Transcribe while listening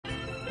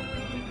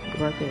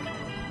right there.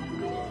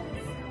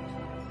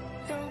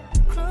 Don't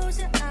close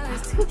your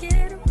eyes to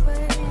get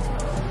away.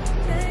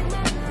 Make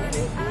my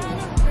life out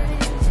of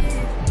crazy.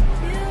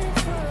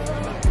 Beautiful.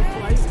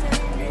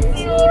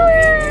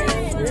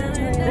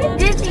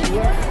 Disney.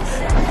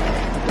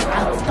 I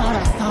thought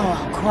I saw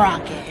a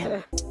crockett.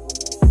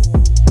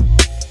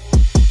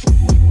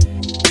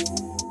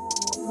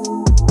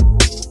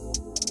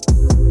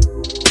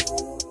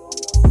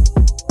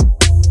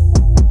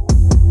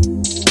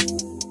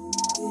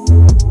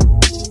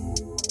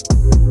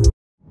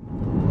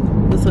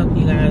 What's up,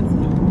 you guys?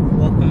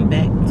 Welcome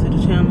back to the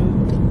channel.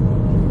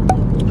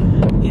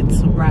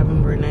 It's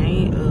Robyn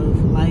Renay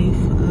of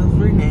Life of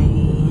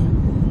Renay.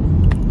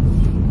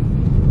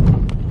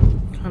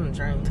 Kind of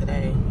drained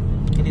today.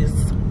 It is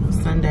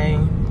Sunday.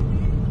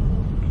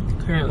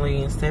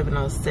 Currently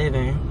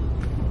 7:07,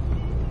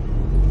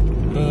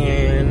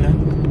 and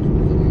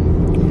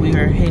we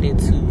are headed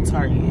to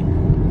Target.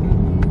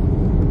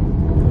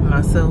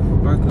 Myself,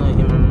 Brooklyn,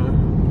 and my mom.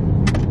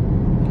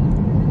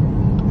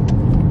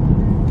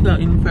 Without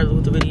any further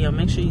with the video,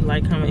 make sure you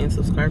like, comment, and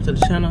subscribe to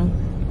the channel.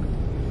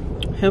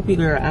 Help your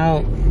girl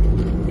out.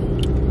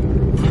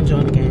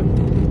 Enjoy the game.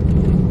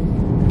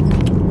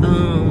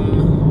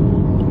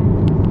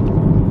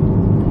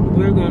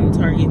 We're going to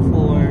Target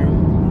for a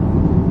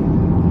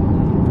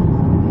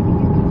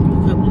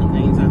couple of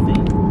things, I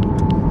think.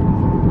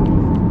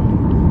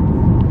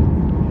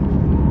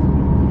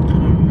 I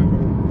don't remember.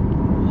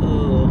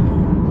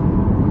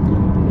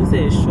 It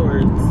said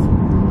shorts.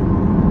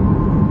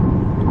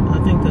 I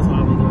think that's why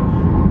we're going.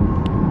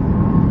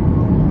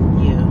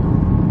 Yeah.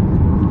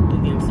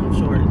 Again, some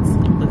shorts.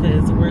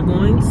 Because we're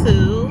going to...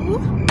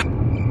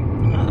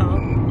 Uh-oh.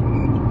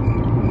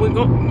 We're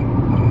going...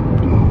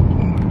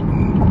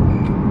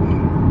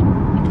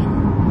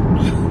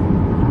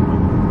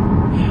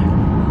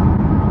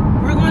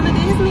 We're going to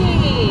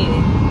Disney!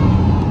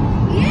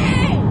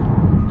 Yay!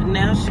 And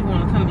now she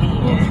want to come in.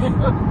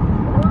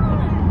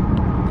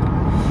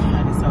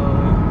 Alright, so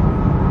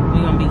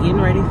we're going to be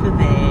getting ready for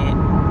that.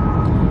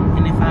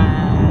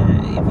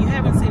 If you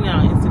haven't seen it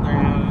on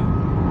Instagram,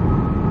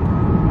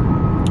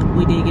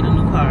 we did get a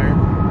new car,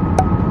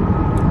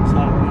 so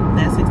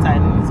that's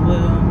exciting as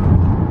well.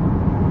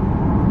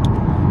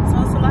 So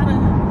it's a lot of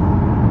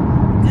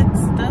good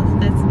stuff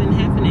that's been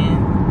happening,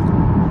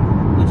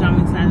 which I'm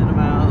excited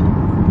about.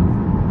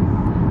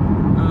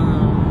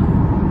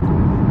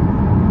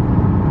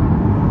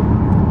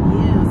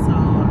 Yeah, so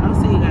I'll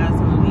see you guys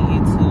when we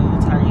get to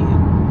Target.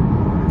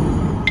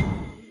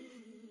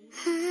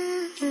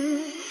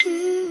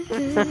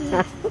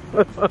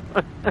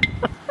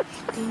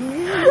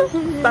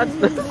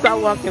 Stop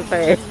walking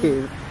fast.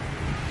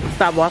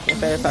 Stop walking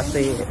fast, I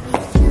said.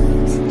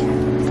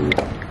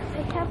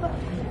 They have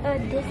a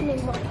Disney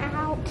one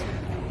out.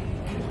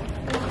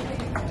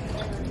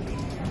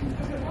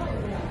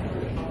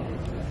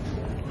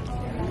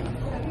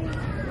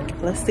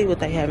 Let's see what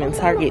they have in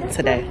Target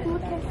today.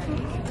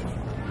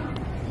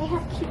 They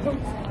have cute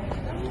ones.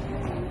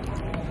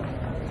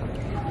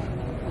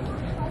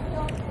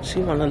 She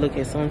wanna look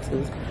at some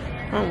too.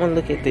 I don't wanna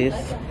look at this.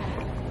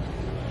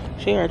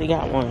 She already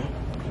got one.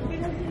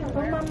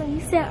 Well, Mama, you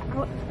said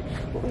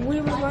we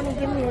were going to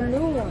give me a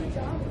new one.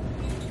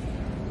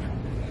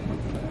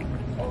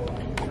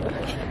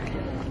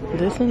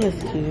 This one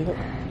is cute.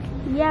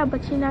 Yeah,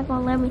 but you're not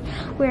going to let me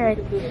wear a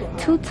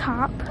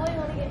two-top.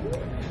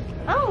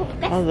 Oh,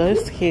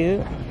 That's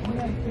cute.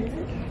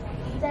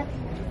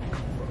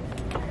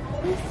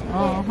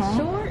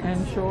 Short.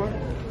 And short.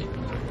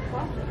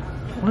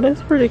 Well,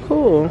 that's pretty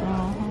cool. It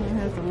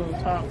has a little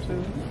top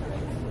too.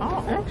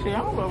 Oh, actually,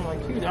 all of them are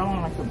cute. I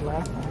don't like the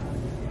black one.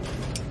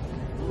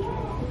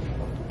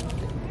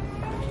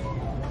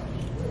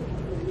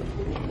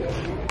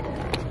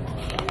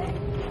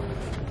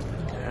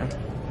 Yeah.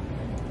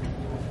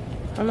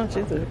 How much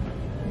is it?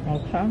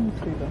 I'm trying to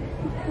see them.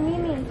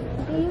 Mimi,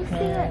 do you see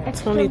an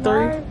extra 23?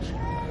 large?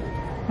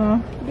 Huh?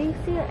 Do you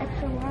see an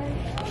extra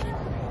large?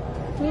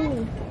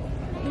 Mimi,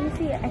 do you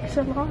see an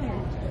extra large?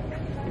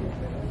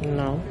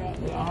 No.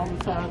 All the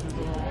sizes are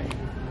right.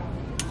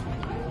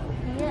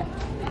 Yeah.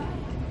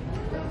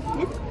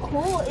 It's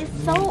cool. It's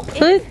so...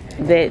 Put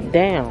that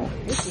down.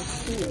 It's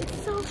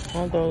so...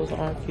 All those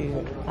are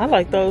cute. I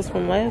like those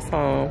from last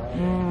time.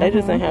 They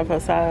just didn't have her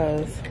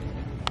size.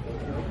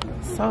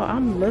 So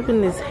I'm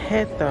loving this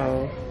hat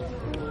though.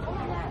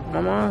 My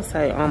mom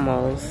say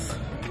almost.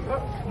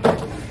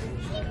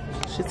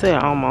 She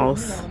said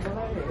almost.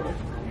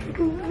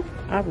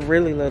 I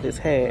really love this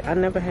hat. I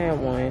never had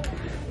one.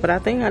 But I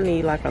think I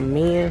need like a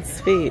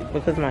men's fit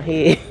because my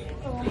head.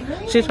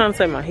 She's trying to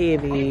say my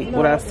head big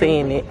without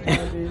saying it.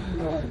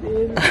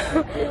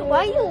 Why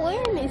are you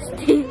wearing this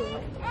still?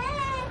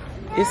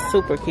 It's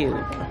super cute.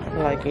 I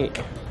like it.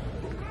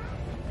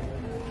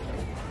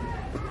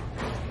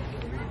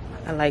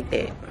 I like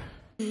that.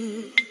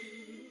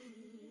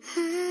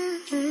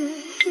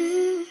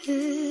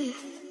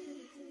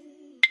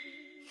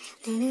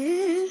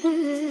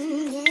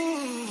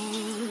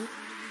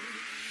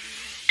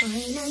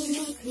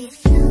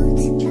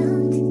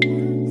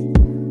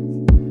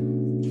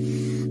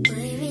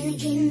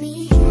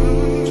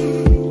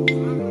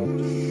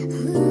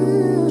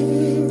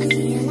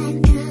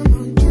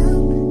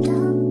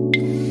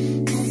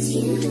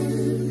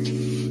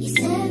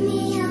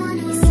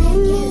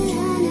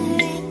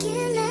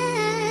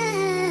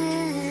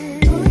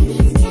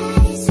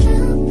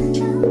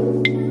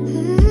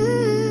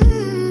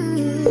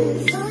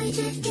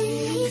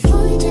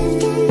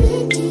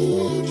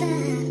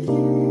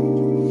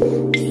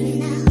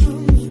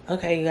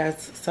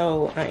 guys,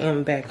 so I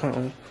am back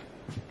home.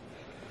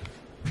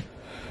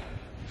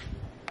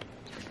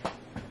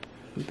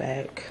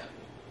 Back.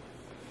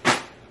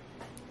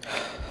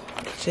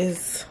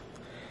 Just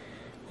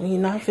when you're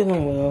not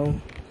feeling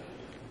well,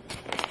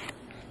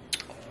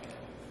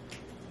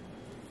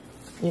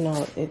 you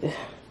know, it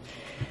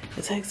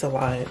takes a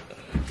lot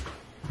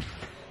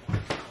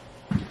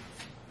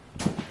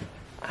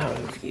out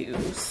of you.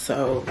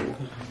 So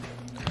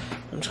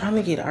I'm trying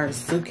to get our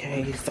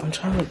suitcase. I'm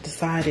trying to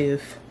decide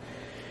if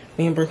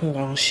me and Brooklyn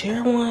gonna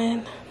share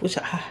one, which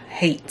I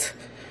hate.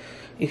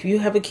 If you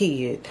have a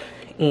kid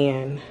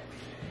and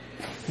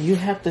you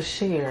have to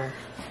share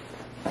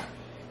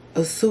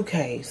a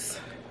suitcase,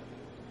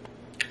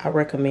 I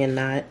recommend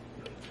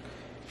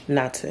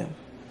not to.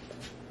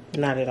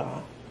 Not at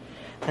all.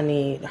 I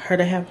need her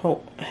to have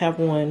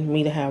one,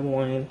 me to have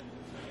one,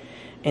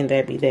 and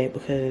that be that,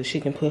 because she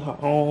can put her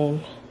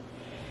own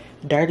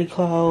dirty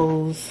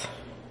clothes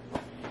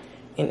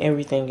and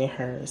everything in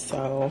hers.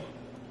 So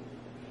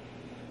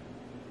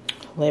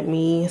let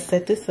me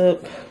set this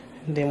up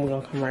and then we're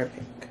gonna come right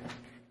back.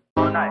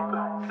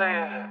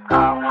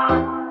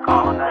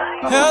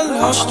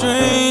 Hello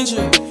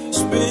stranger,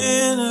 it's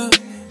been a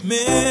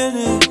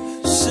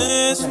minute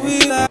since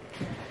we last.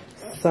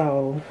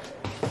 So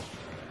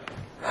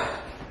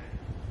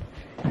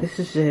this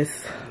is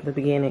just the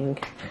beginning.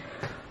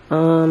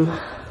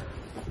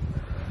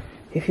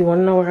 If you want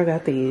to know where I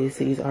got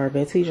these are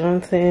Betsy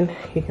Johnson.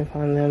 You can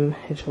find them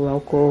at your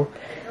local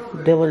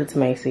Dillard's,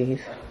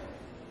 Macy's.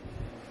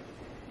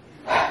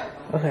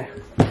 Okay,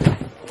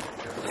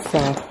 so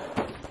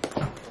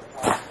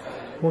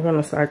we're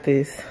gonna start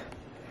this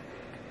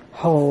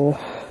whole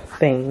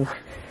thing.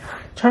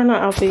 Trying on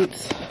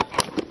outfits,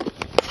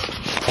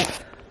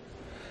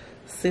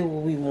 see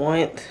what we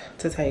want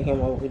to take and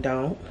what we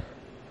don't.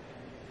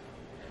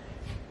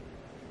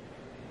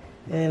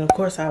 And of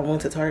course I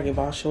went to Target,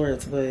 bought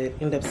shorts, but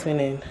ended up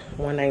spending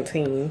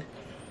 $119.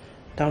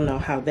 Don't know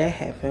how that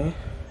happened.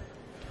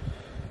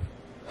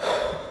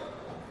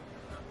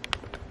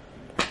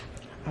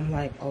 I'm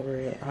like over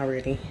it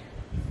already.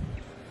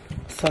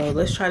 So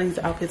let's try these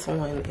outfits on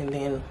and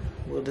then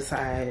we'll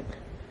decide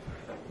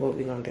what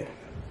we're gonna do.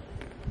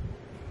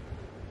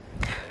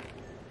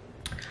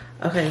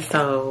 Okay,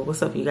 so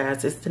what's up you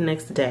guys? It's the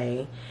next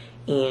day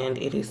and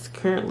it is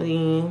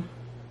currently,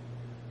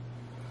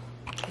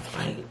 it's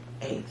like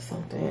 8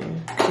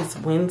 something. It's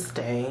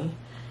Wednesday,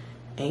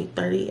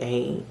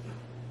 8:38,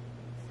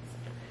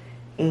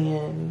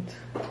 and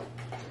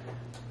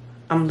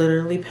I'm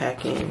literally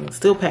packing,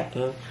 still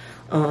packing.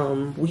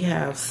 We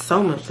have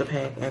so much to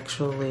pack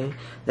actually.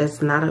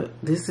 This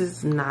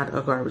is not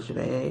a garbage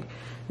bag.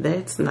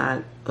 That's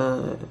not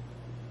a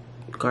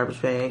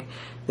garbage bag.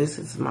 This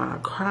is my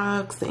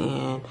Crocs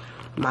and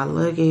my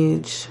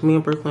luggage. Me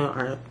and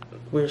Brooklyn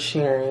we're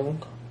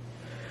sharing.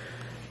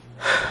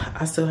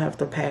 I still have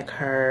to pack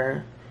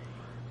her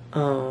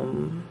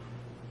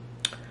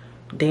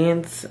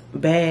dance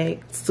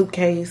bag,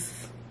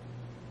 suitcase,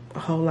 a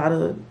whole lot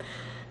of,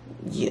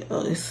 yeah,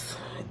 it's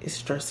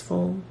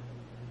stressful.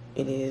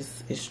 It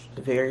is, it's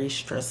very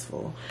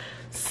stressful.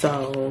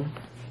 So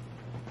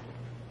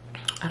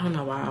I don't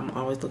know why I'm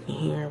always looking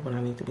here when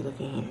I need to be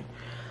looking here.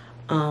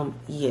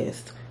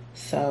 Yes,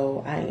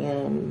 so I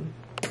am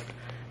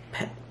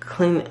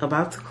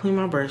about to clean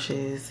my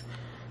brushes,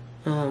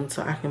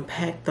 so I can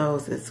pack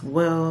those as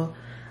well.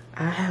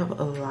 I have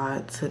a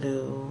lot to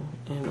do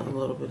in a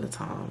little bit of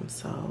time,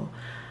 so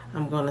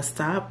I'm gonna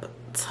stop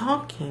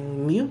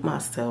talking, mute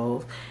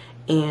myself,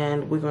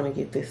 and we're gonna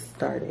get this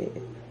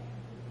started.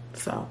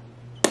 So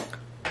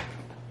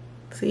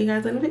see you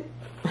guys in a bit.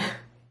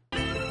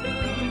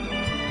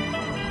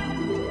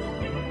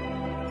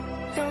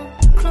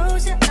 Don't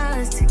close your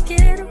eyes to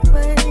get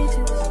away.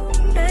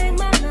 Just bang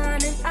my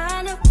line and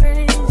I'll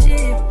arrange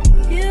it.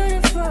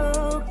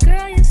 Beautiful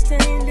girl, you're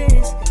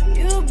stainless.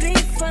 You'll be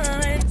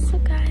fine. So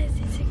guys,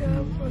 it's your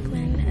girl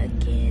Brooklyn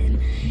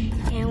again,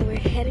 and we're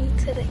heading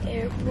to the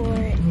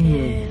airport,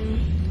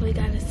 and we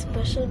got a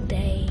special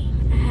day.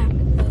 I have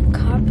a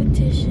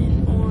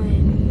competition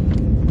on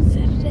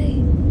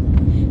Saturday.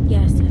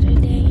 Yeah,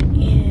 Saturday,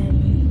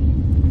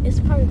 and it's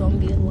probably gonna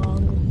be a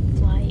long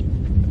flight.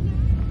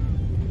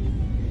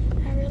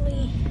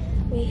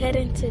 We head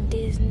into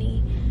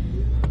Disney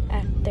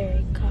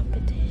after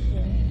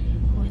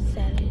competition on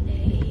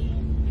Saturday,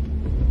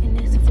 and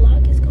this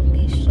vlog is gonna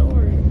be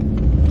short,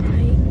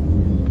 right?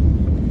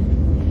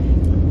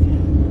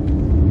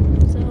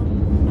 So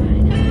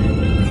bye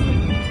guys.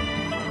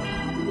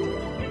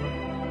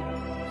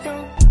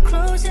 Don't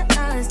close your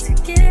eyes to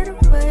get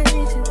away.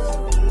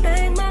 Just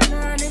bang my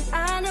line and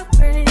I'll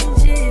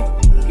arrange it.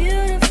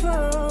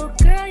 Beautiful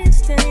girl, you're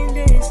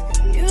stainless.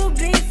 You'll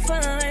be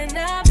fine.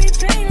 I'll be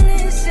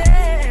painless,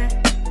 yeah.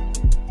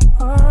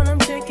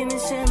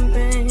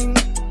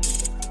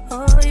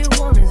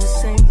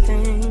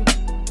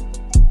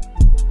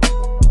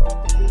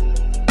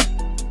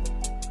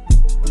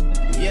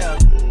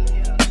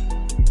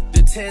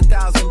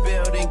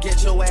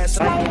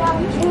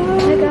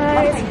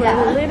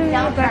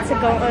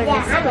 go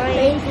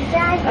unexplained.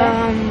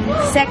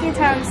 Second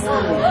time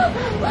slow.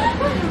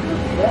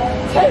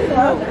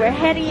 We're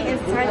heading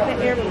inside the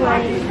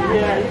airplane.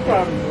 Yeah, you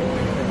probably.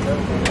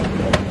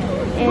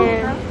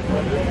 And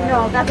no,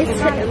 that's the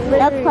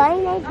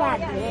plane ain't that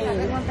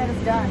big.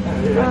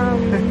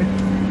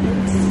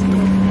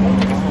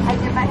 I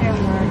did my hair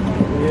work.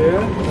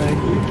 Yeah,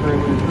 thank you.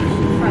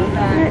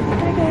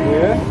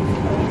 Yeah.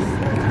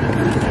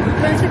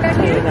 Want to check out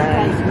here?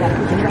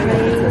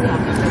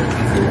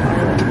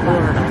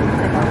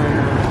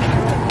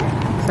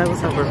 Say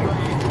what's up, bro.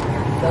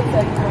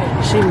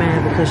 She mad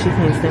because she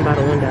can't stand by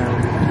the window.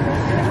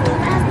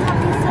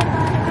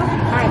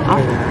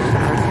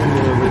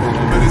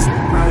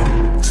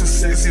 Too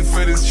sexy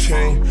for this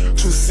chain,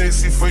 too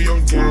sexy for your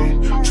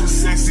game, too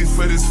sexy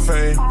for this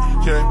fame.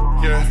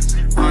 Yeah, yeah.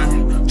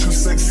 I'm too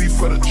sexy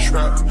for the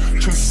trap,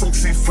 too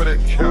sexy for that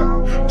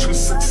cap, too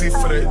sexy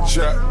for that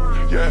jack.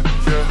 Yeah,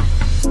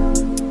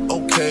 yeah.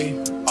 Okay,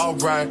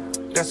 alright,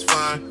 that's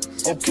fine.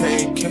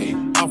 Okay, okay.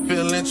 I'm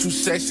feeling too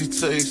sexy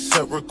to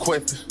accept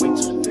requests.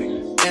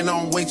 And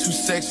I'm way too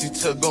sexy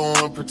to go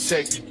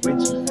unprotected.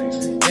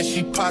 And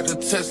she popped a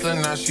Tesla,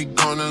 now she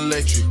gonna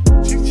let you.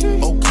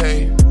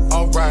 Okay,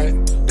 alright,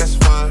 that's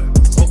fine.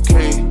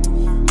 Okay,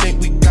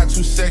 think we got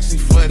too sexy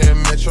for that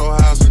metro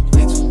housing.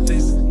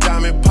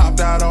 Diamond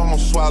popped out,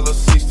 almost swallowed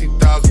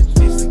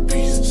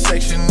 60,000.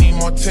 Section need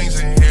more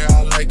things in here,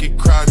 I like it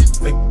crowded.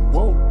 Like,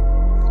 whoa,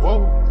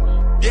 whoa.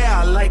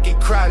 Yeah, I like it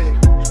crowded.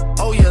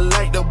 Oh, you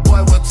like the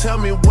boy? Well, tell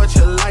me what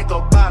you like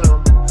about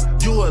him.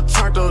 You a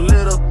turned a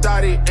little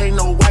thotty, ain't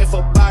no wife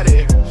about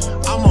it.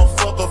 I'ma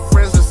fuck her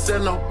friends and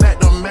send them back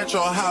to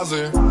metro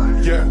housing.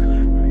 Yeah.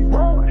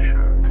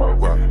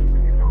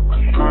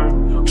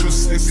 Too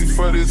sexy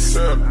for this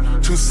syrup,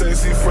 too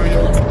sexy for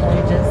your.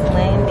 We just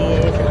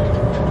landed.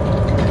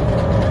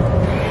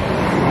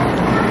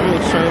 I'm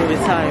extremely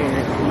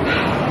tired.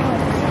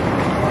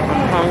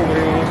 I'm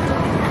hungry.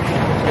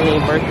 I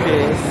need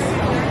breakfast.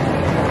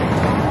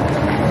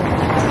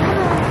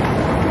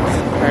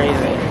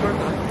 Crazy.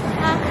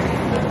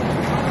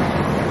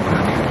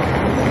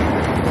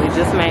 We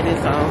just made it,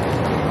 so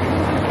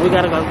we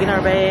gotta go get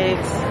our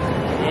bags.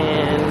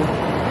 And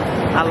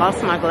I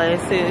lost my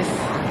glasses.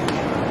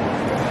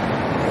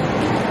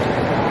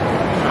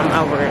 I'm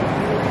over it.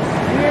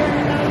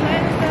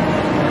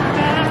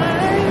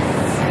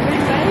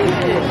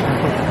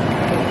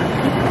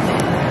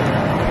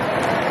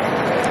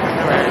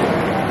 Alright.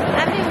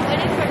 I've been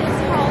waiting for this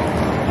whole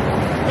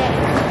day.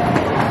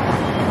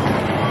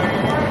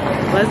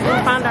 Let's go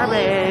find our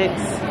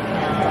bags.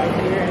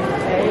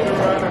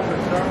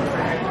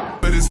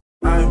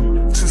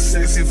 I'm too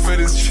sexy for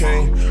this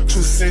chain,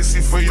 too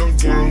sexy for your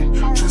game,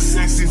 too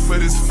sexy for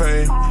this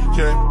fame.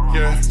 Yeah,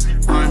 yeah.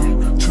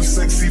 I'm too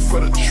sexy for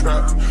the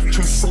trap,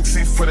 too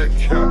sexy for that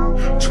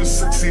cap, too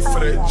sexy for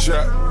that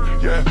jack.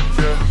 Yeah,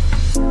 yeah.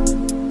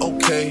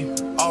 Okay,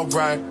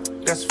 alright,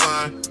 that's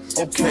fine.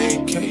 Okay,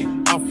 okay.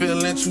 I'm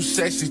feeling too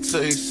sexy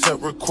to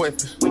accept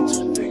requests.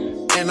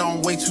 And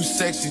I'm way too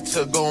sexy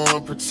to go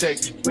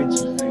unprotected.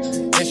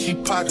 And she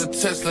popped a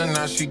Tesla,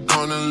 now she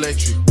gonna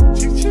let you.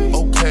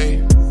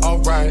 Okay,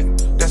 alright,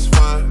 that's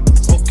fine.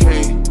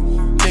 Okay,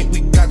 think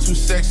we got too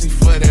sexy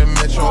for that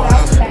metro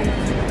house.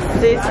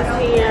 This is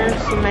here.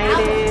 She made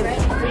it.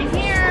 We're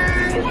here.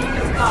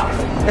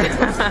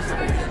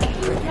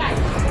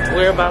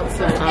 We're about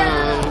to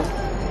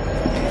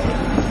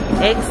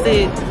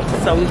exit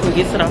so we can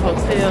get to the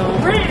hotel.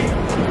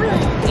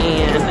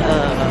 And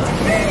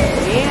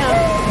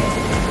yeah.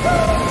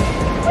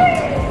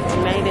 We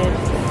made it.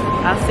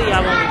 I'll see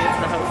y'all when we get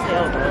to the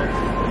hotel though.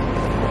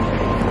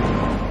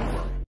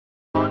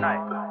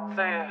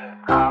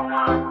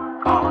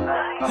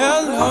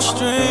 Hello,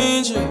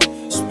 stranger.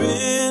 It's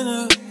been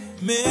a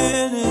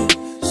minute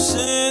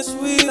since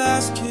we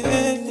last kicked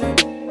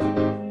it.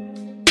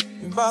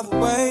 And by the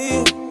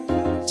way,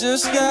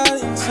 just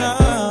got in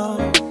town,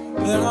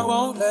 and I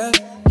won't let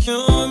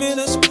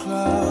cumulus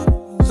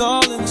clouds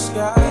all in the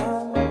sky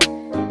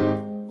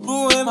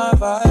ruin my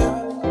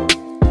vibe.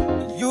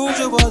 And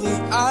usually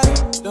I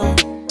don't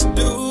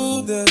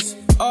do this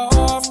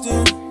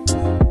often,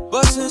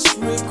 but since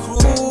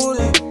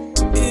recruiting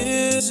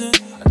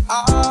isn't an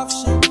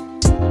option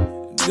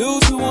due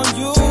to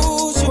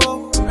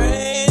unusual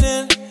rain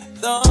and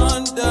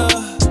thunder,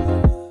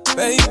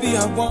 baby, I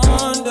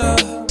wonder,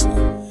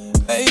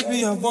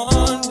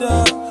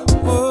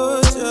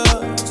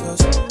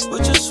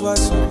 would you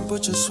just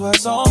put your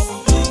sweats on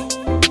for me?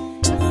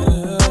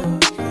 Yeah.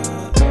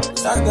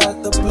 I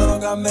got the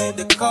plug, I made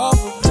the call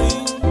for me.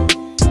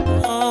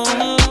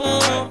 I'm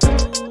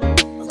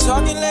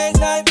talking late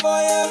night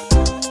for ya.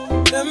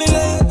 Let me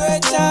lay a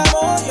great time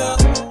on ya.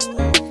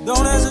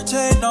 Don't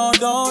hesitate, no,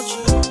 don't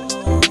you?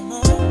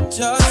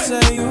 Just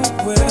say you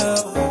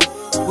will.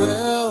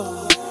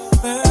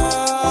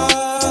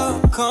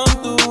 Come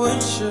through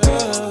and chill.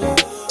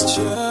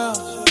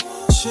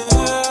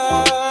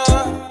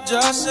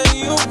 Just say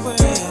you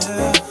will.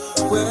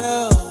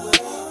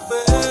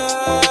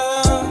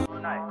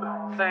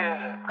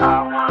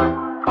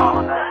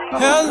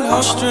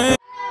 Hello, strength.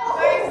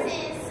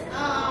 Versus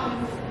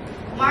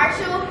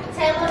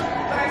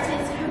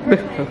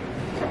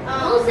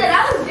said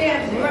I was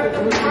dancing? You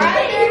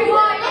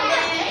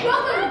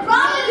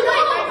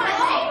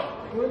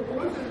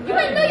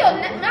ain't know your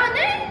name?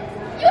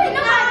 You ain't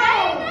know my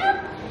name?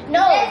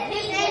 No,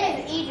 his name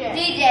is EJ.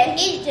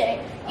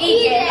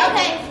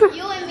 Okay,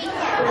 you and me.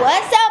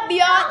 What's up,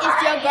 y'all? It's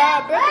your girl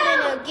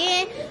Brooklyn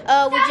again.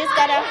 We just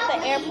got off the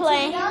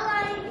airplane.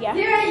 Yeah.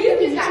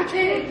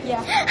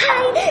 Yeah.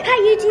 Hi,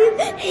 YouTube.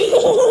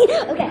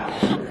 Okay.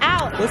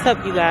 Out. What's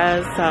up, you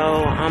guys? So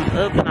I'm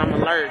up and I'm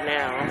alert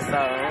now.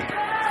 So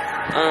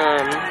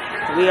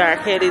we are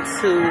headed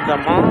to the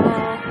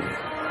mall.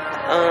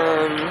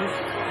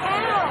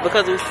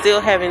 Because we still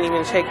haven't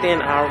even checked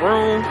in our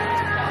room.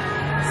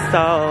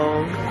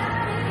 So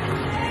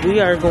we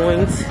are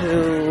going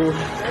to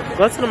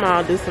go to the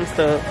mall, do some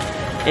stuff,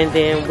 and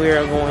then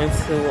we're going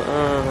to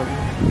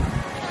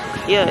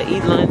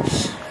eat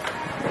lunch,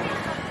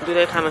 do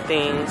that kind of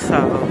thing. So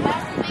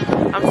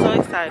I'm so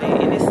excited,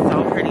 and it's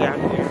so pretty out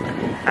here.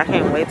 I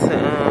can't wait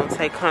to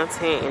take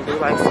content and do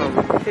like some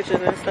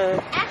pictures and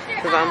stuff,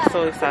 because I'm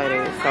so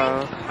excited.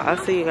 So I'll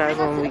see you guys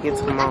when we get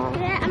to the mall.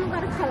 I'm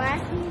gonna go to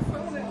class.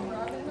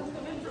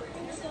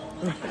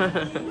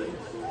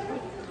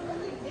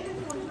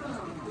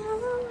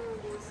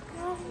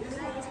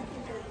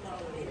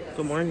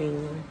 Good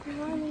morning. Good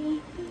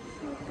morning.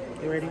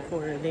 You ready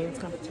for a dance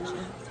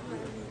competition?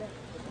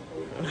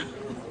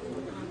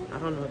 I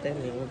don't know what that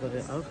means, but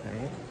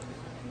okay.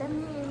 That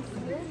means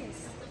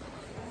this.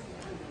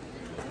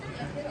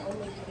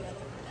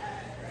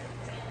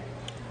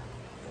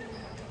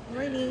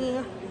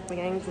 Ready. The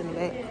gang's in the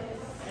back.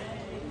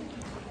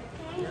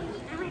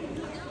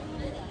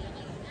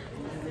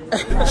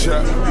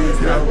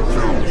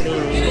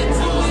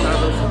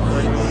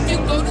 You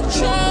go to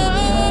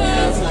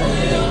trust.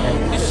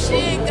 If she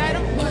ain't got a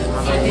butt,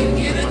 fucking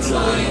get it to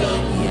you.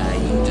 Yeah,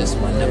 you just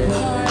wanna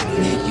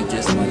party. You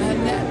just wanna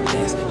lap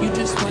dance. You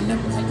just wanna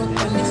pump up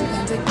on these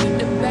pants and get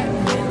the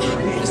Batman.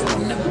 You just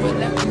wanna put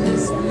up in the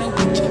zone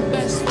with your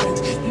best friends.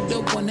 You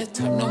don't wanna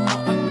talk no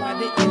more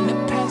about it in the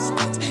past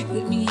tense.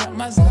 Get me out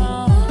my zone.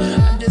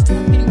 I'm just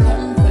talking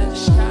comfort,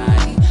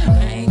 shy. I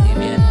ain't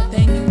give you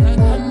nothing, you can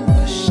come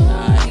for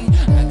shy.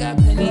 I got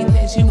plenty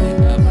things you make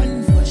a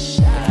run for shy.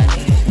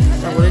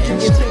 What did you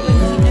get to?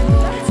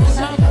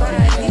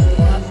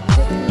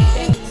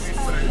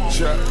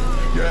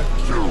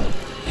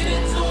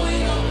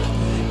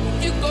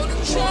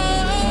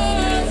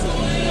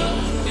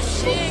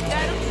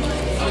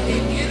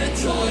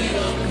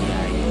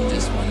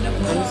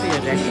 Let me see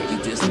your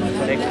jacket so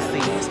they can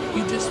see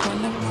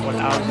what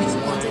all these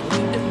ones.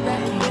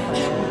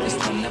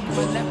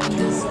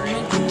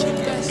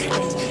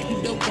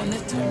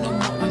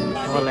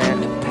 All that.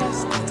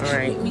 All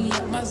right.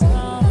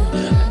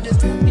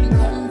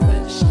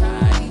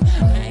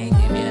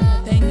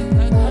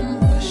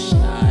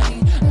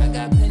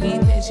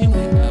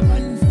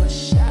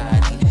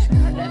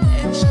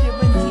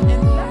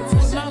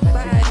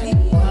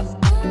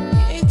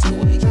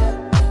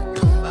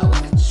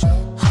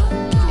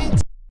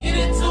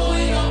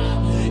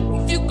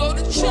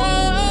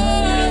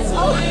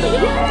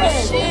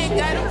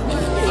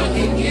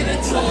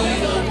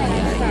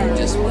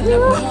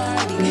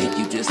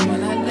 You just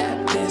wanna lap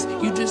dance.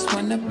 You just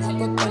wanna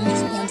pump up on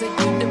these pants and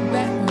get the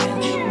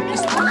Batman. You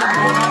just wanna go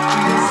out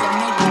in the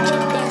summer with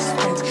your best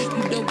friends.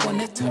 You don't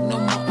wanna talk no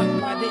more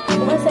about it.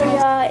 What's up,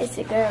 y'all? It's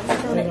your girl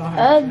Brooklyn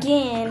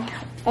again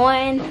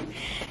on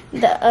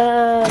the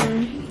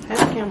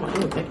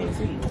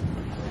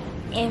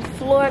in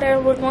Florida.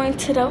 We're going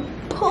to the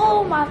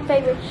pool. My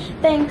favorite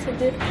thing to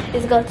do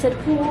is go to the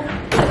pool.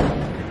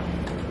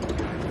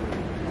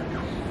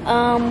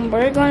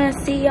 We're gonna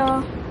see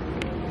y'all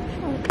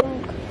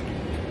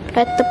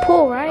at the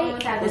pool,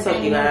 right? What's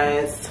up, you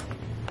guys?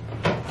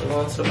 We're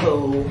going to the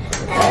pool.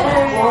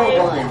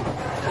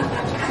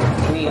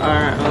 We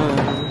are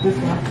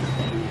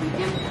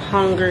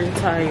hungry,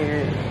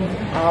 tired,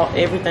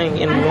 everything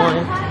in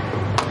one.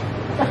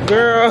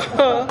 Girl.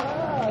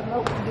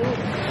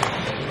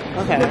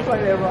 Okay.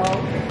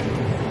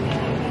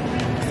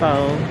 So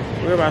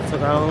we're about to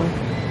go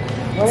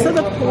to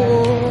the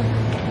pool,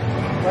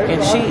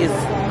 and she is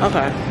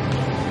okay.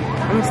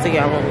 I'm gonna see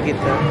y'all when we get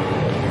there.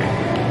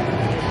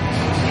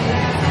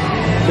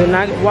 Do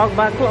not walk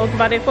by close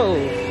by that pool.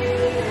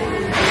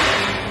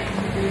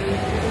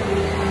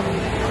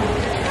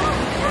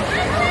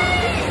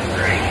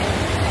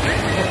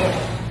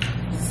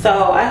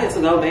 So I had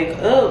to go back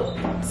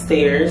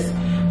upstairs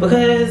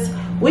because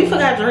we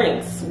forgot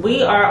drinks.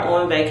 We are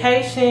on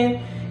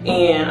vacation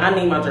and I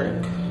need my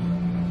drink.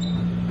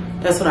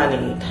 That's what I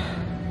need.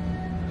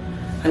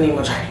 I need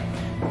my drink.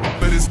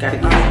 Gotta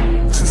get it.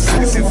 Too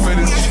sexy for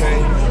this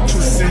chain,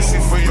 too sexy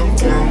for your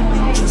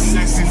game, too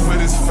sexy for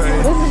this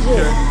fame.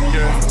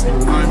 Yeah,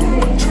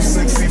 I'm too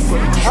sexy for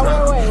the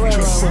trap,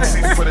 too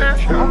sexy for that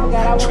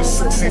cap, too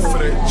sexy for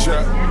that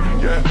job.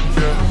 Yeah.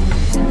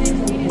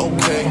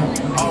 Okay,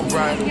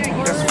 alright,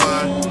 that's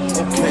fine.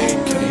 Okay,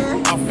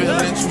 I'm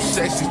feeling too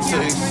sexy to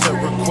accept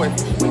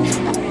requests.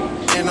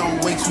 And I'm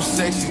way too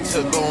sexy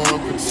to go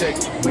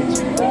unprotected.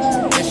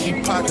 And she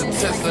popped a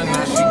Tesla,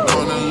 now she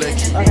gonna lay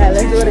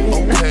do it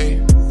again.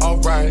 Okay,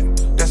 alright,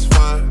 that's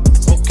fine.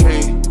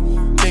 Okay,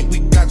 think we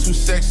got too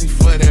sexy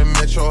for that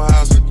metro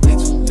housing.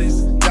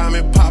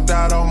 Diamond popped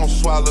out,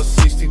 almost swallowed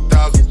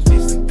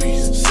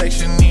 60,000.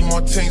 Section need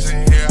more things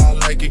in here, I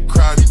like it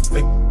crowded.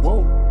 Like,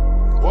 whoa,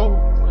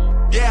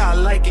 whoa. Yeah, I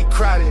like it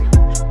crowded.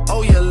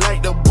 Oh, you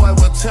like the boy?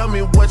 Well, tell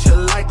me what you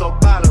like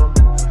about him.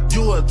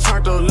 You a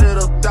turned a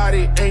little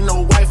thotty, ain't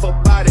no wife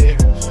about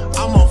it.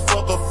 I'ma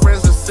fuck her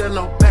friends and send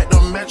them back to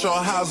metro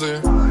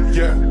housing.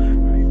 Yeah.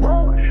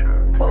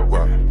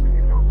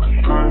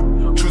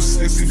 Too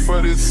sexy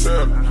for this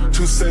syrup,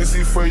 too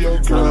sexy for your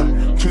girl,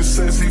 too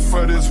sexy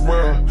for this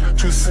world,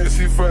 too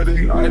sexy for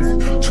the life,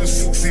 too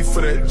sexy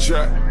for that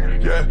jack.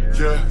 Yeah,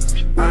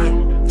 yeah.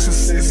 I'm too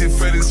sexy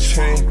for this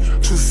chain,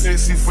 too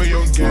sexy for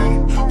your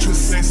game, too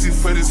sexy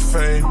for this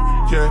fame.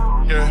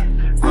 Yeah, yeah.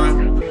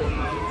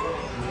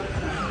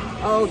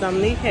 Oh,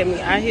 Dominique had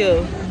me out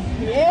here.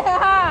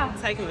 Yeah.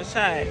 Taking a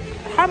shot.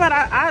 How about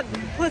I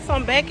put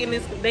some back in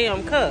this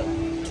damn cup?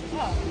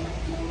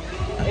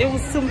 It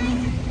was some.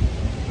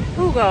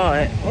 Oh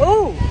God.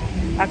 Oh,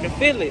 I can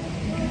feel it.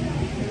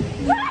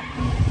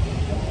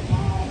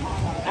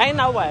 Ain't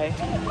no way.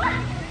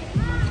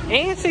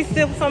 And she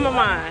sipped some of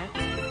mine.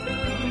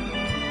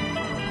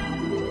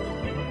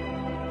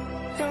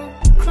 Don't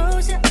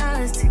close your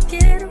eyes to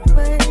get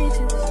away.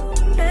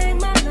 Just bang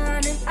my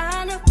line and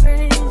I'll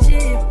arrange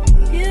it.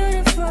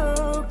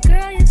 Beautiful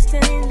girl, you're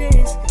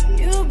stainless.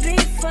 You'll be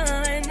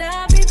fine,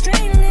 I'll be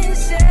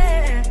painless.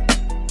 Yeah.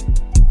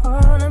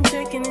 All I'm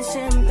drinking is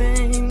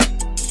champagne.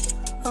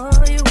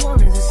 All you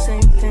want is the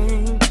same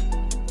thing.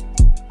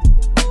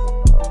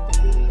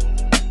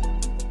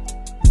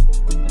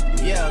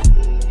 Yeah.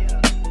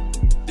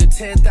 The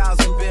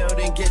 10,000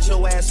 building, get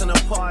your ass an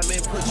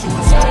apartment, put you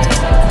in space.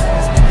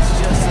 That's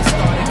just a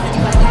starting.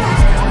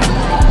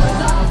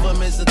 One of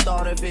them is the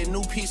thought of it.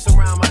 New piece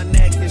around my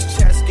neck, this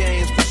chess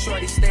games. For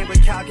shorty stay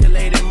with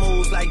calculated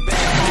moves like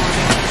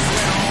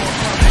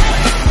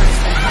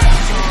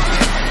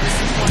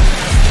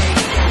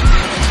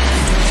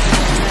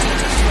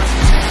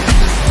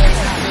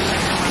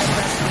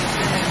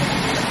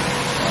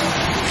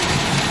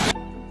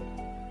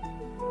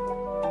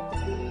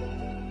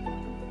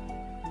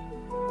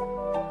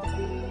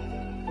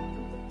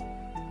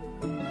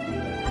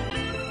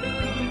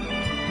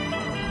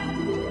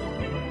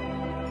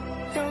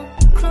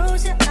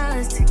Close your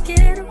eyes to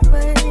get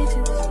away.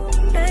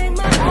 Just bang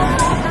my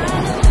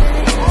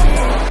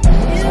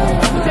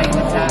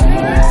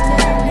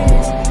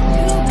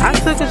I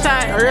took a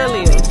shot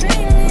earlier.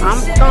 I'm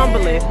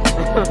stumbling.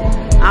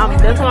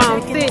 That's why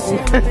I'm sitting.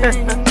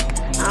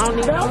 I don't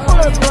need no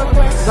more.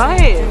 Go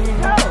ahead.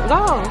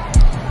 Go.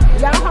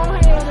 Y'all hold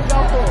hands and go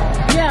for it.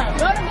 Yeah,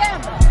 go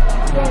together.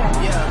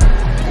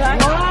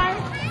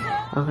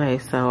 Yeah. Okay,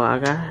 so I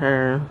got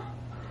her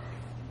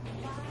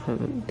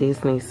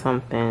Disney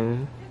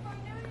something.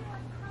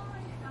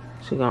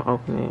 She gonna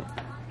open it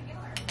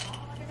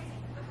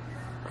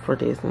for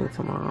Disney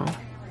tomorrow.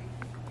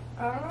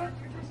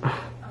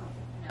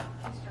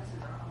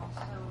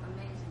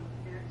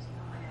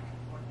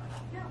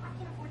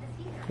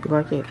 You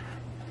like it?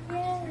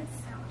 Yes.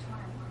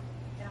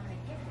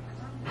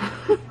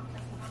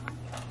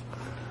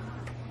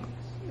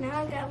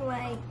 Now I got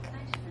like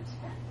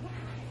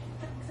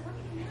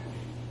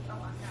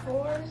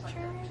 4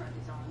 turns.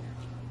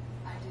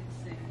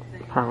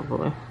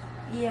 Probably.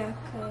 Yeah,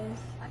 cause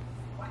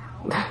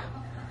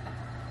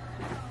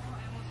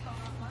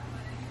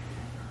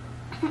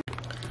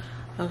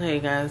Okay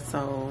guys,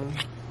 so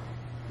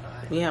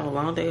we have a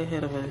long day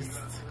ahead of us.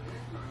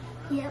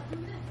 yep.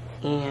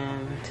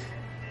 And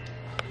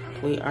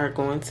we are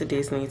going to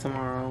Disney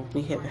tomorrow.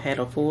 We have had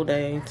a full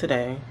day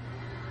today.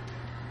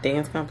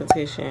 Dance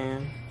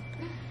competition,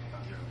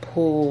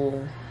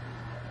 pool,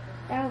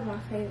 That was my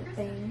favorite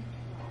thing.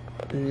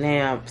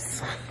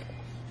 naps.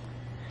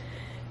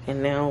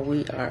 And now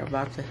we are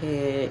about to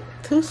head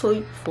to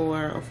sleep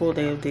for a full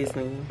day of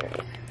Disney.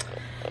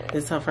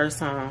 This is her first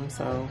time,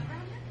 so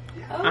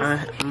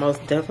I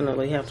most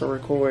definitely have to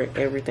record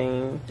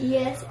everything.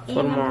 Yes, and for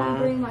I'm tomorrow. gonna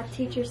bring my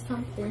teacher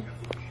something.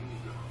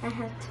 I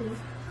have to.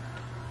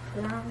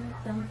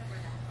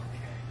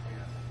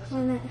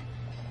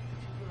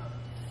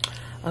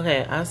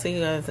 Okay, I'll see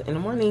you guys in the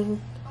morning.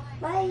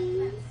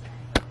 Bye.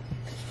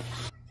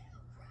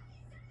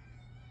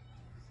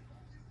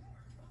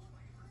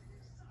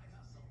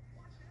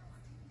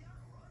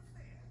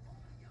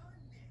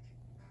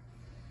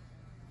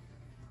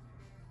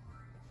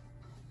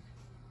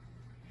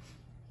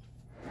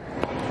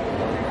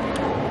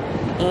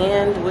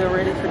 And we're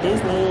ready for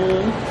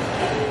Disney.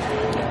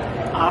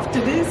 Off to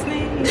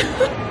Disney.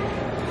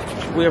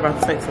 We're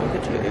about to take some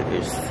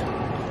pictures.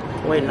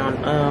 Waiting on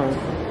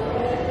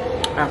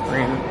our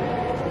friend.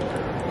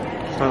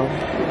 So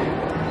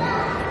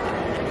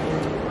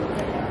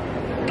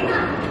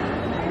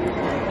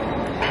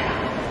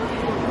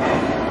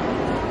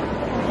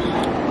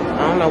I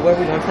don't know where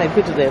we're gonna take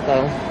pictures at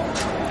though.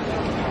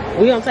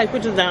 We gonna take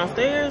pictures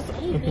downstairs.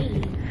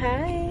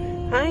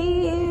 Hi.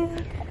 Hi.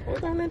 We're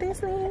going to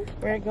Disney.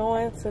 We're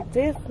going to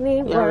Disney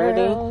Y'all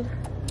ready? World.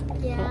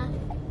 Yeah.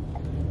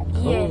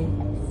 Yeah.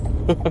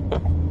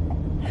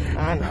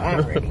 I know,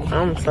 I'm ready.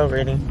 I'm so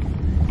ready.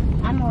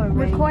 I'm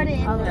already recording.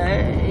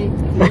 Hey,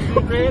 you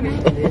ready?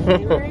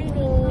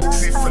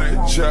 See for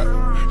that job,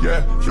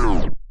 yeah,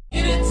 you.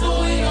 Get into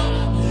it,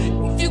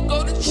 if you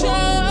go to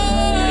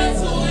church,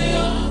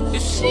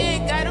 if she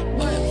ain't got a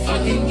butt,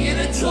 fucking get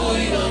into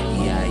it.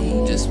 Yeah,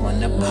 you just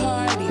wanna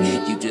party,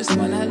 you just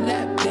wanna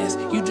lap dance,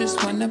 you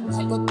just wanna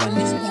pop up on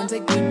these guns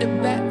like you the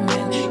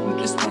Batman. You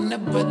just wanna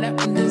butt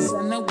up in the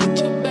sun with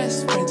your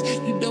best friends.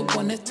 You don't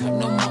wanna talk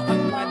no more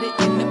about it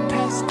in the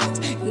past tense.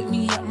 Get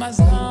me out my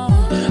zone,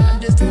 I'm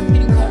just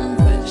talking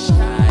comfort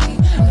shy.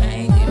 I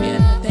ain't give you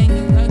nothing,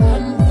 you got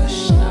comfort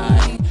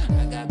shy.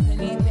 I got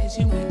plenty things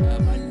you ain't got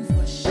run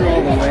for shy.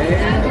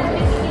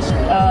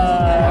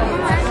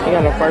 I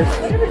got a first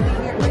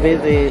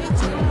visit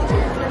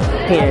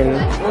pin.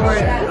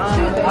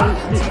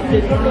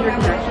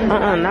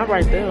 Not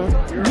right there.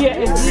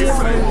 Yeah, it's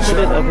Put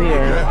it up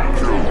here.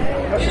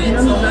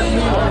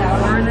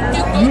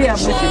 yeah, but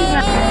she's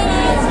not.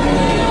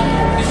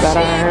 Got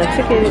her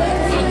ticket.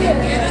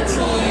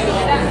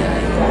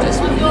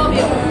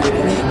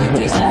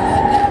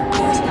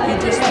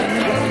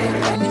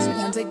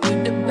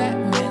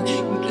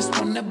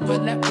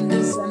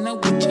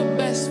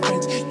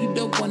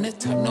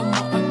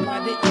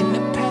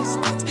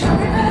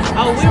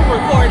 Oh, we were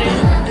recording.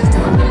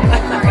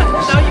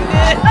 No, you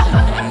did.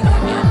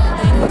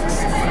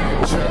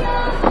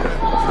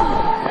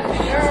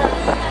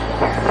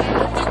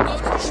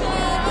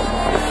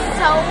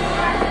 So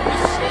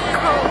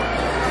cold.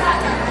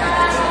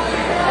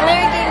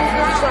 Literally getting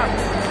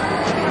goosebumps.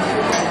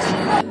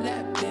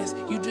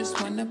 You just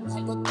wanna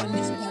pop up on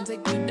these guns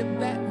like you the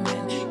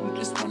Batman. You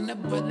just wanna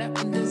butt up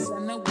in the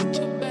sun with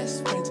your best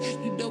friends.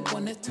 You don't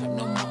wanna talk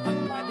no more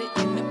about it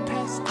in the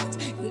past tense.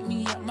 Get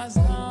me out my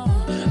zone.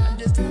 I'm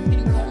just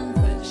talking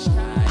comfort shy.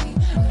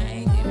 I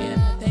ain't give you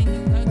nothing,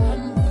 you got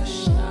comfort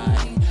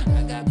shy. I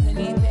got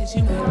plenty things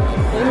you want.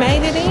 We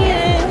made it in.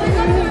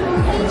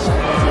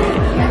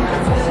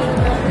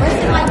 What's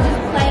it like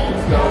just playing?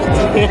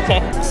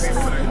 See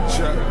for that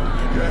job,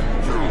 yeah,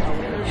 you.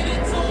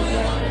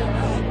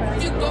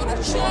 You go to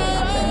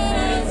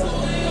church,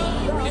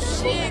 if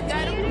she ain't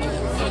got a butt,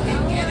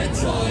 fucking get it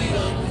to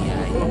you.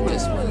 Yeah, you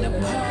just wanna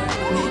party,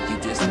 you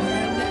just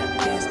wanna lap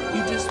dance,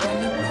 you just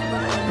wanna pop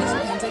up on these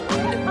guns like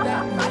you the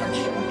Batman.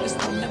 You just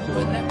wanna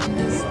put up in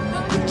the sun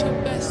with your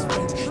best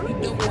friends. You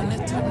don't wanna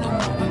talk no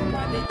more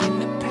about it in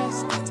the past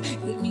tense.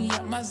 Get me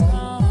out my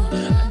zone,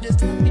 I'm just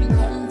talking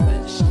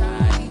comfort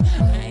shy.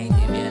 I ain't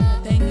give you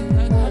nothing, you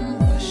got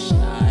comfort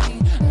shy.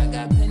 I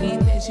got plenty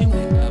things you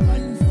ain't got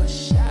run for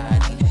shy.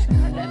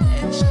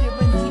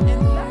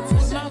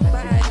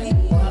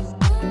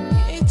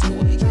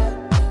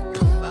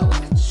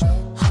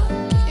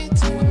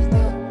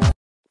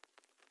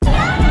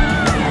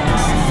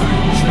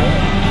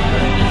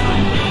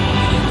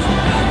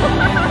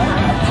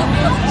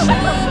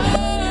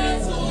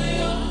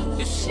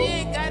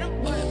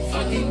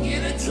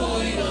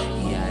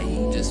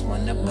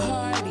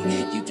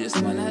 You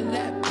just wanna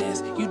lap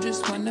dance, you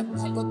just wanna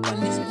pop up on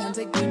these guns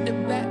like you the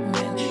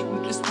Batman. You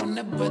just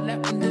wanna butt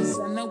up in the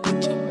sun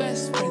with your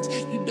best friends.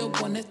 You don't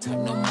wanna talk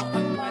no more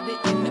about it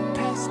in the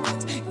past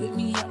tense. Get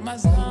me out my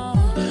zone,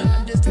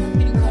 I'm just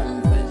talking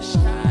comfort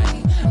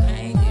shy. I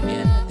ain't give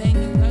you nothing,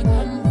 you got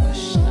comfort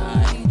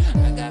shy.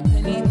 I got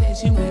plenty things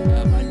you ain't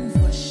got run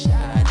for shy.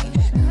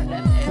 I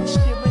love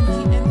extra and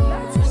eating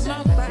life with my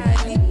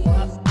body.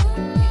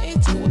 Get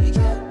into it,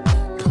 yeah.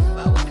 Come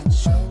out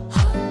with you.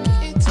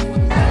 Get into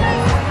it.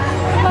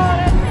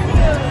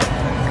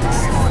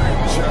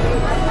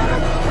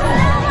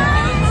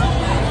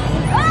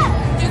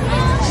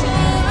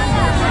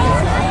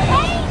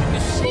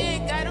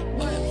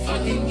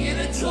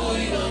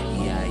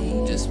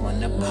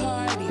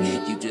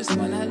 You just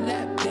wanna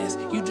lap dance,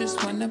 you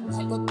just wanna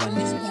pop up on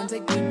these guns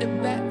like you the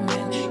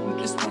Batman. You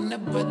just wanna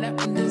butt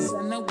up in the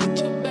sun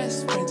with your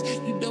best friends.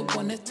 You don't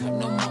wanna talk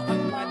no more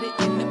about it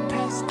in the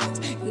past tense.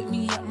 Get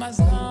me out my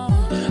zone,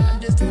 I'm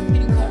just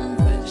talking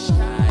comfort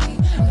shy.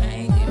 I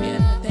ain't give you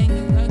nothing,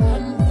 you got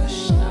comfort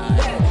shy.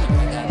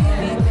 I got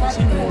plenty things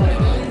you know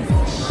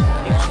for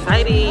shy.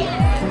 Excited.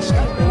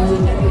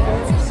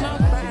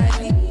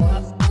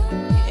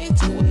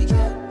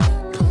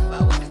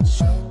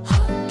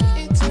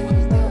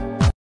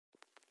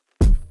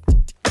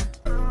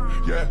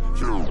 Yeah,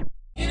 you.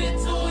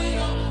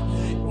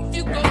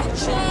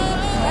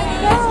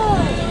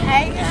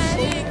 Hey guys.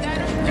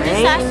 Just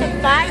saw some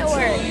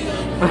fireworks.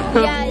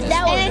 Yeah,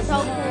 that was so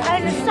cool.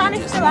 And the sun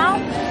is still out,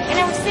 and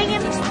I was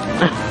singing.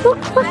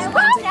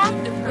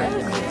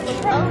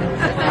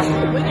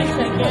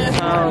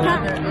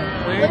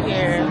 We're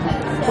here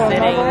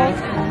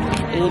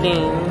sitting,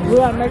 eating, We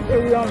gotta make sure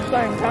we're on the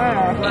same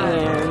time.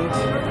 and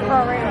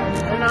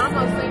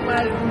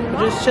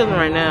just chilling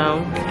right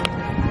now.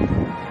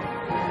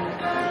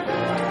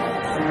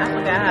 I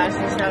forgot how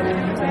she showed me.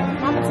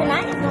 Mama,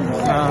 tonight is gonna be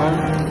good.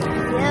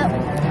 Yep.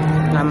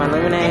 Got my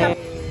lemonade.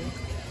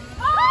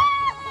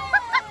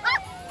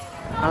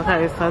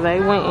 Okay, so they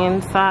went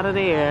inside of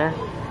there.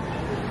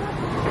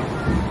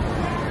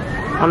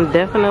 I'm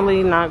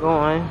definitely not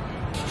going.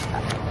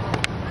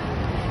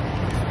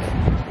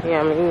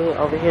 Yeah, me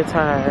over here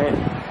tired.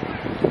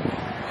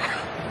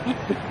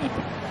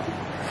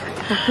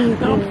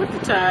 Don't put the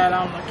child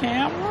on the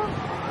camera.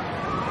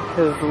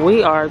 Because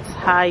we are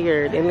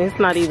tired, and it's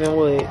not even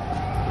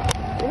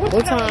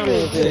what time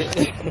is it?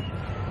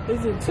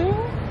 Is it 2?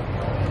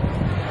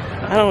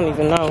 I don't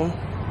even know.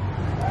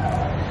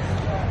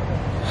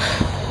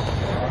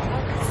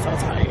 So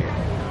tired.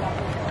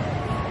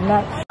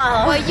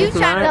 Well, you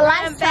tried not. the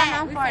last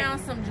time. We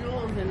found some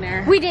jewels in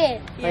there. We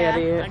did. Yeah, I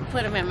did. I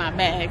put them in my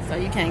bag so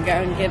you can't go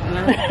and get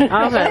them.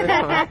 Okay,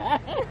 that's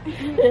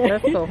fine.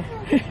 Let's go.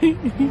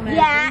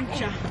 Yeah.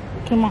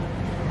 Come on.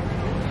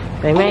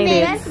 They made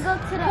it. Let's go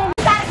to the.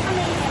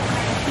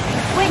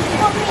 Wait,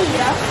 for me,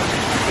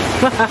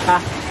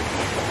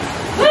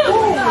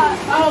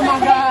 Oh my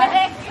God.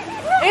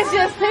 It's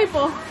just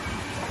people.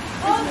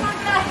 Oh my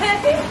God.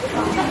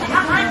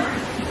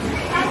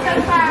 I'm so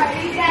sorry.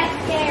 You got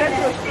scared.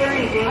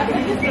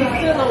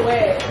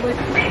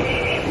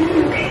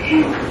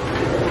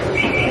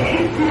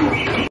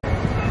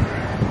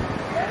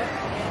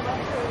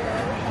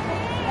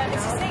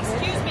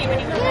 Excuse me when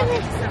you go walk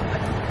into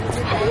something.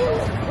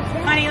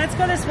 Honey, let's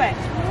go this way.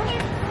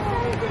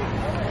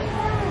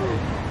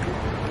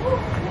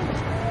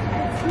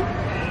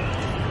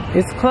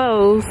 It's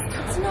closed.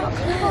 It's not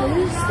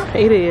closed.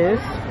 It is.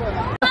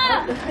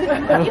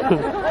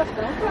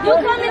 You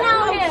coming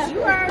out here?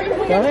 You are.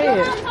 Go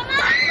ahead. Come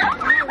on.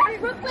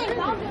 Brooklyn,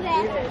 don't do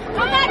that.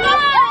 Oh my God.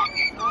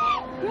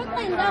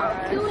 Brooklyn, don't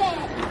do that.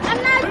 I'm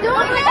not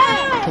doing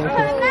that.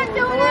 I'm not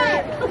doing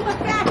that. Oh my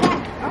God.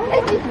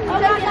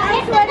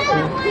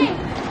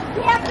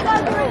 We have to go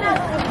through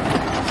another.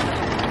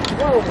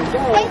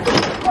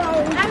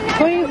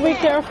 Please be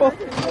careful.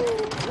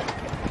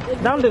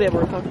 Don't do that,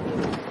 Brooklyn.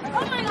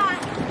 Oh my God.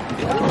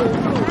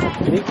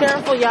 Be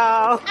careful,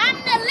 y'all. I'm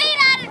the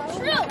leader of the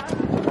troop.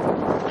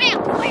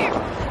 Where?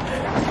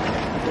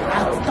 I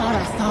thought I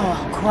saw a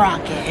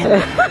crockett.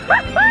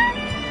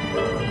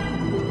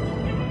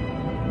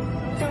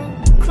 Don't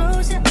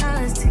close your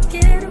eyes to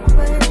get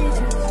away.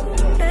 Just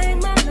bang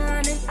my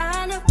line and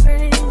I'll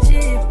arrange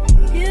it.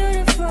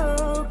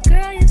 Beautiful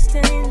girl, you're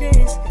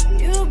stainless.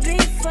 You'll be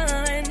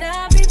fine,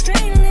 I'll be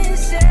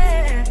painless.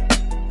 Yeah.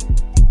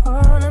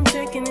 All I'm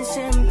drinking is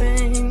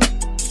champagne.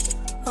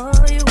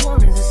 All you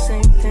want is the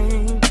same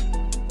thing.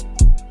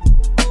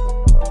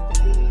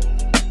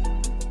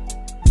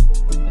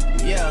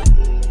 Yeah.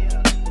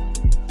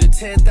 The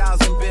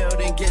 10,000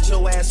 building, get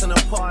your ass an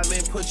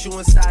apartment, put you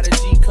inside a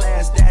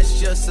G-class, that's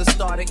just a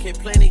starter kit.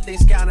 Plenty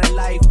things count in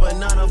life, but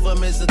none of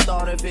them is the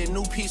thought of it.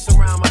 New piece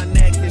around my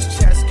neck, this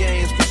chess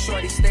games, cause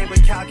shorty stay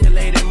with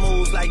calculated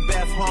moves like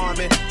Beth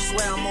Harmon.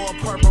 Swear I'm more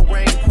purple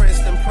rain prince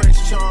than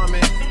Prince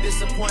Charming.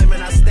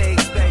 Disappointment I stay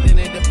expecting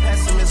it, the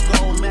pessimist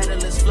gold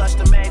medalist flush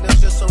the magnums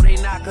just so they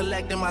not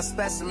collecting my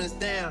specimens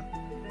down.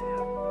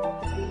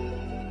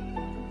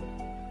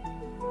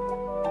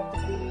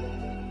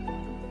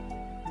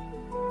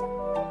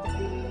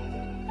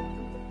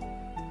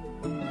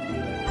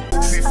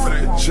 See for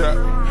that jack,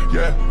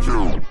 yeah,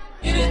 you.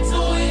 Get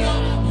into it,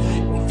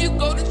 if you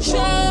go to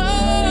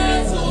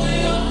church,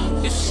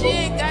 if she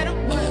ain't got a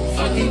butt,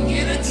 fucking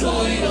get into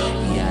it.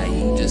 Yeah,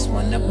 you just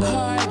wanna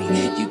party,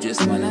 you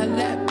just wanna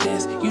lap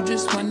dance, you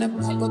just wanna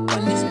pop up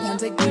on these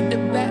guns like you the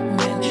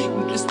Batman.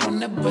 You just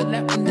wanna pull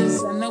up in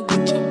designer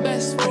with your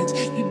best friends.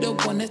 You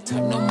don't wanna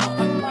talk no more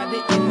about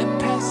it in the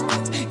past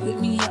tense. Get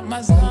me out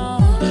my zone,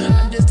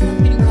 I'm just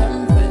talking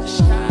comfort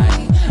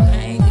shy. I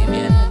ain't give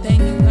you nothing,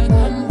 you got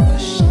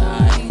comfort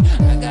shy.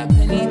 I got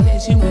plenty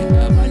that you make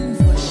up run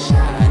for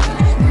shy.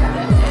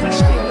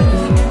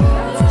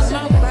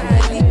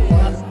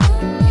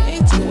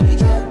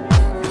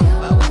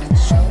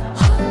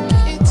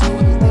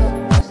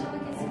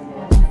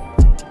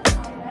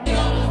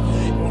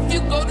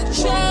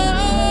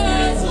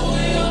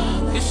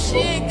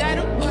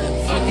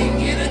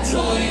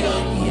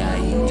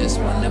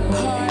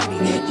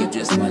 You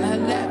just wanna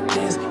lap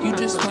dance, you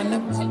just wanna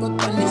pop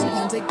up on these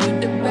guns like you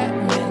the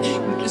Batman.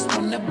 You just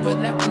wanna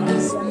pull up in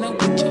designer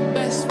with your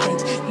best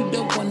friends. You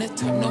don't wanna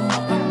talk no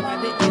more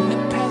about it in the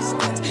past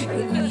tense.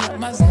 Get me out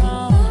my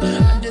zone,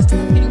 I'm just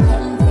talking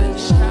comfort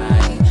shy.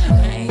 I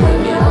ain't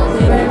give you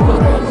nothing, you got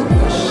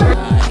comfort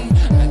shy.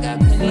 I got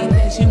plenty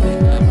that you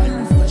make up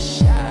run for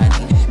shy.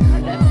 I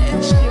love that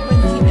shit, but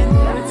need it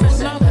for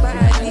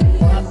somebody.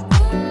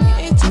 Get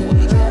into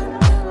it,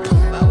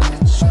 pop out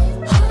with you.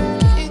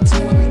 Get into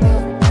it.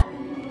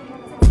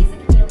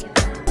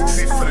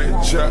 See for that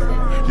jack,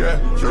 yeah,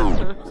 you.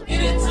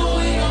 Get into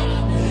it,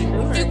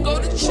 if you go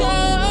to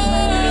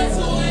church,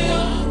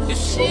 if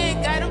she ain't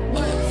got a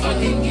butt,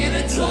 fucking get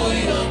into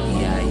it.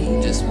 Yeah, you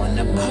just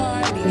wanna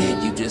party,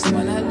 you just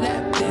wanna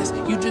lap dance,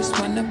 you just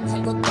wanna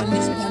pop up on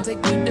these guns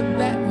like you the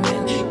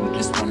Batman. You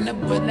just wanna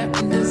pull up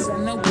in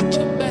designer with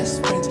your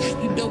best friends.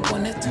 You don't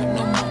wanna talk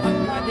no more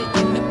about it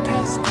in the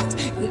past tense.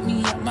 Get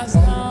me out my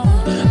zone,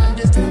 I'm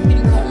just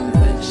talking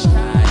comfort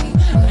shy.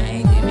 I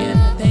ain't give you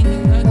nothing, you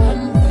got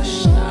comfort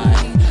shy.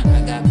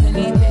 I got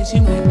plenty that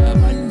you make up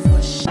run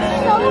for shy.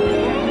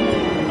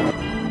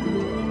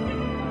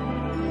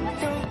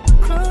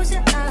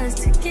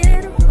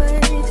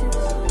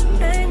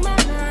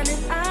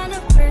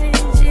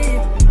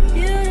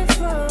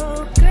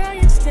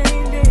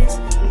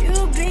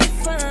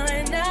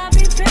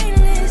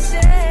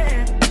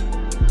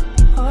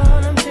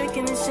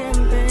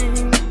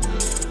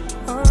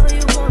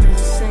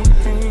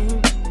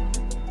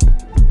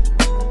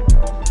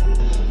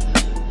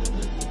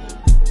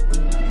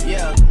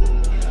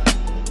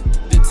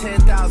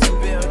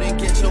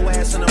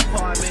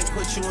 apartment,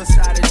 put you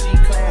inside a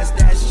G-class.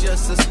 That's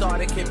just a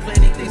starter kit.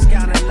 Plenty things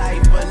count in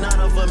life, but none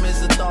of them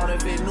is the thought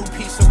of it. New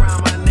piece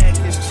around my neck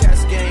is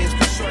chess games.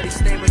 Cause shorty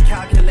stay with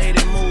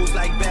calculated moves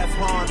like Beth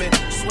Harmon.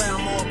 Swear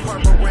I'm more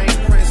Purple Rain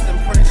Prince than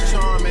Prince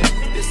Charming.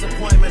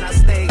 Disappointment I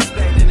stay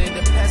expecting it.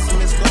 The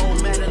pessimist,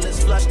 gold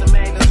medalist, flush the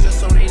magnums just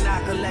so they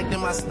not collecting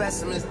my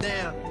specimens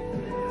down.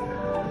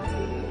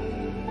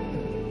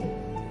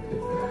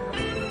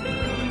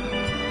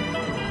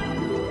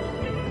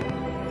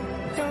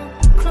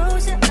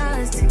 Close your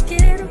eyes to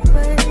get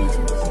away.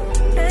 Just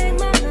hang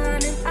my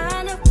line and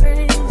I'll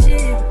arrange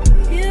it.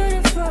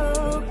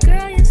 Beautiful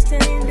girl, you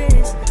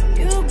stainless.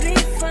 You'll be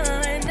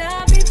fine,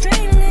 I'll be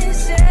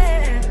painless.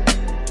 Yeah.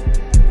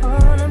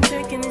 All I'm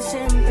drinking is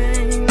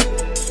champagne.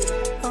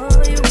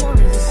 All you want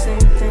is the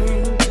same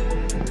thing.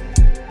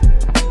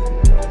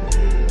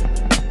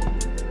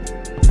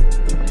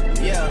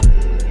 Yeah.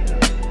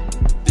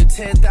 The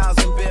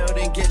 10,000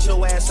 building, get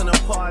your ass an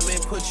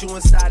apartment, put you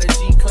inside a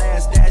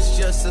G-class. That's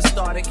just a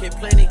starter kit.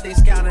 Plenty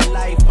things count in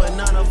life, but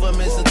none of them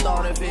is the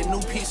thought of it.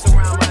 New piece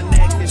around